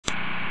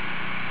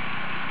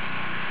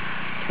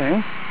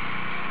Okay,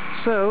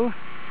 so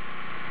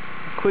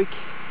a quick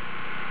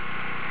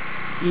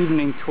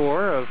evening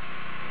tour of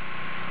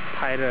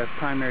Paidha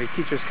Primary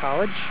Teachers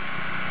College.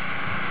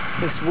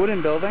 This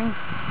wooden building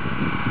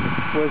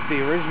was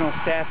the original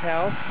staff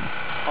house.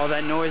 All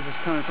that noise is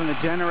coming from the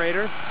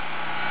generator.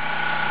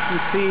 You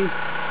can see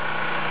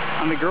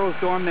on the girls'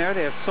 dorm there,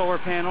 they have solar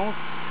panels.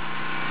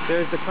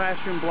 There's the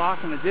classroom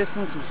block in the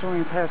distance. I'm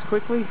swimming past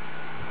quickly.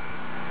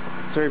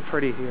 It's very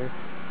pretty here.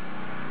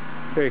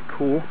 Very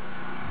cool.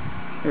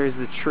 There's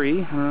the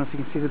tree. I don't know if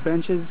you can see the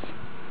benches.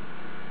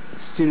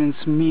 Students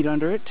meet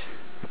under it.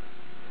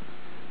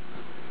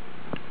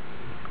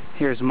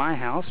 Here's my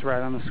house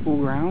right on the school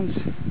grounds,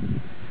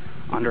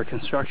 under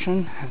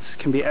construction.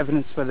 This can be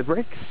evidenced by the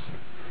bricks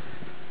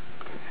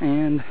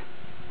and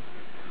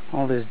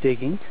all this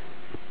digging.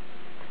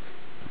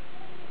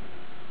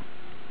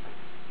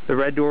 The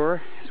red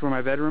door is where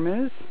my bedroom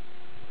is.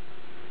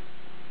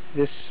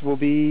 This will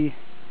be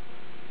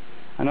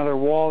another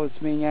wall that's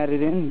being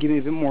added in, give me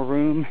a bit more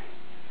room,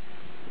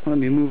 let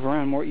me move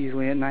around more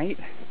easily at night.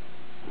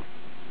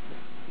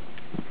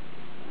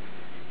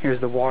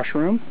 Here's the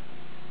washroom.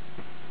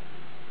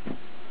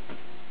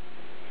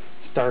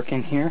 It's dark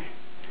in here,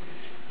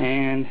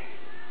 and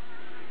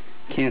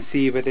can't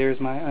see, but there's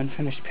my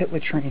unfinished pit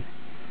latrine.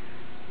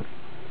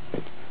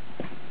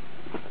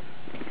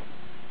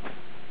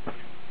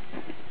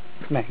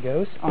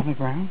 Mangoes on the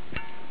ground.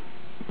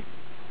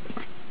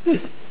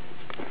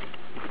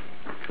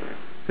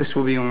 This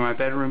will be where my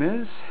bedroom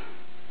is.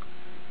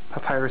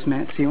 Papyrus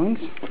mat ceilings.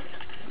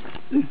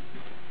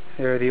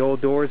 There are the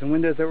old doors and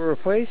windows that were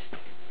replaced.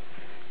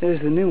 There's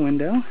the new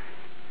window.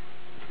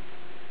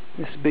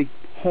 This big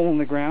hole in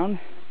the ground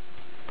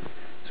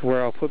is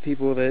where I'll put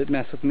people that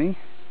mess with me.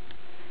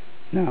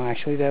 No,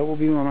 actually that will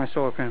be where my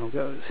solar panel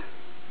goes.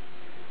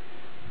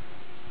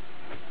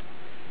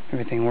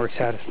 Everything works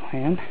out as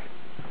planned.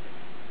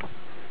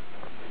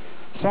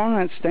 So I'm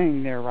not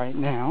staying there right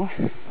now,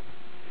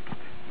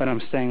 but I'm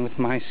staying with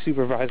my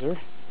supervisor,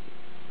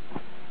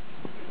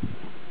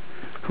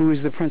 who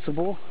is the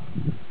principal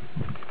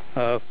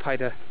of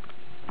Paidha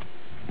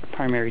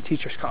Primary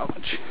Teachers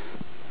College.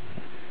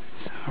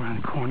 So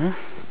around the corner,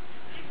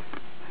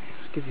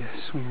 let's give you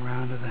a swing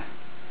around to the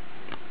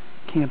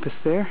campus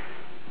there.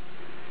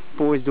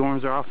 Boys'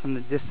 dorms are off in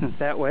the distance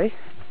that way,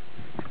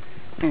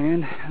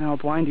 and I'll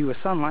blind you with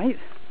sunlight.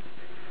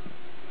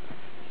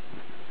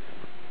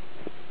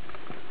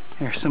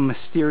 There's some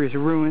mysterious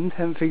ruins,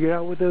 haven't figured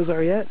out what those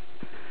are yet.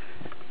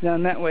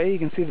 Down that way you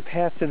can see the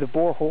path to the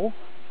borehole,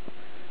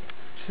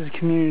 which is a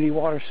community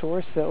water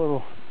source, that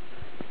little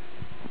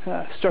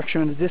structure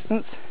in the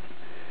distance.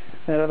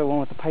 That other one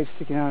with the pipe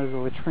sticking out is a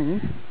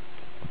latrine,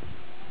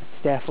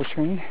 staff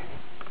latrine.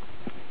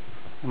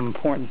 I'm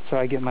important, so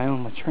I get my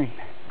own latrine,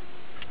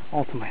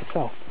 all to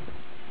myself.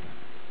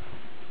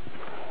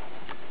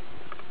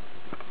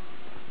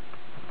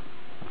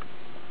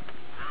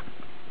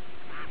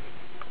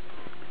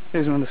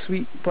 There's one of the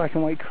sweet black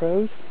and white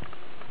crows.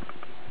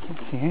 Can't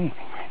see anything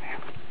right now.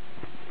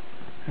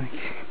 I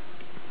think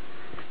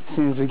as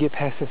soon as we get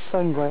past this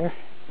sun glare.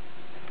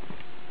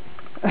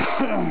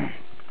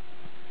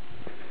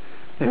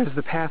 There's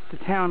the path to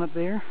town up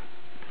there.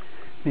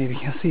 Maybe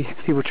you'll see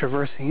people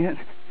traversing it.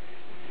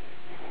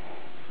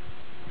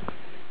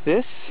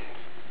 This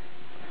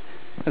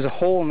is a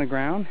hole in the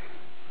ground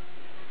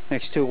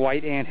next to a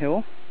white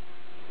anthill.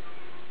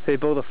 They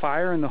build a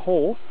fire in the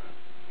hole,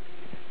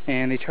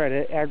 and they try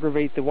to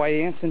aggravate the white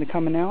ants into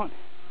coming out.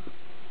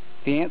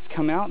 The ants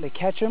come out, they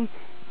catch them,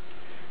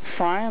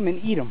 fry them,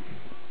 and eat them.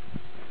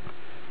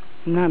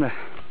 Not a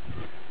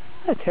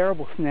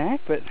terrible snack,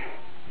 but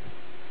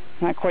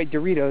not quite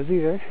Doritos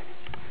either.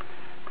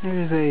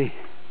 There's a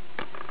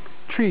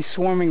tree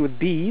swarming with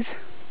bees.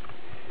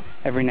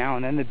 Every now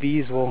and then the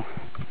bees will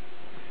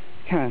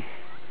kind of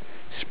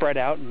spread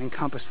out and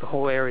encompass the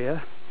whole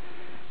area,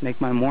 make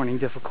my morning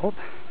difficult.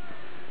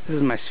 This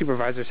is my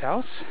supervisor's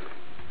house,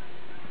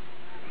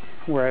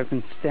 where I've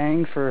been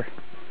staying for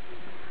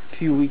a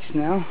few weeks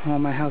now while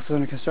my house is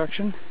under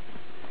construction.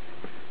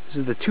 This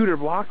is the tutor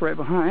block right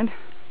behind,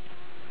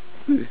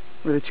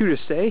 where the tutors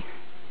stay.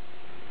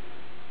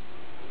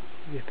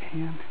 Give you a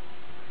pan.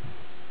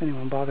 If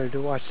anyone bothered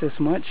to watch this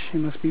much, you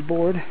must be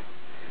bored.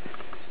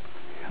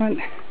 But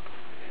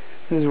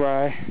this is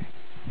where I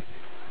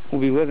will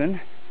be living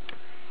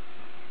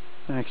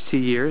the next 2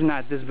 years.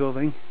 Not this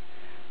building,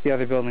 the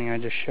other building I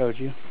just showed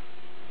you.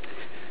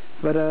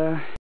 But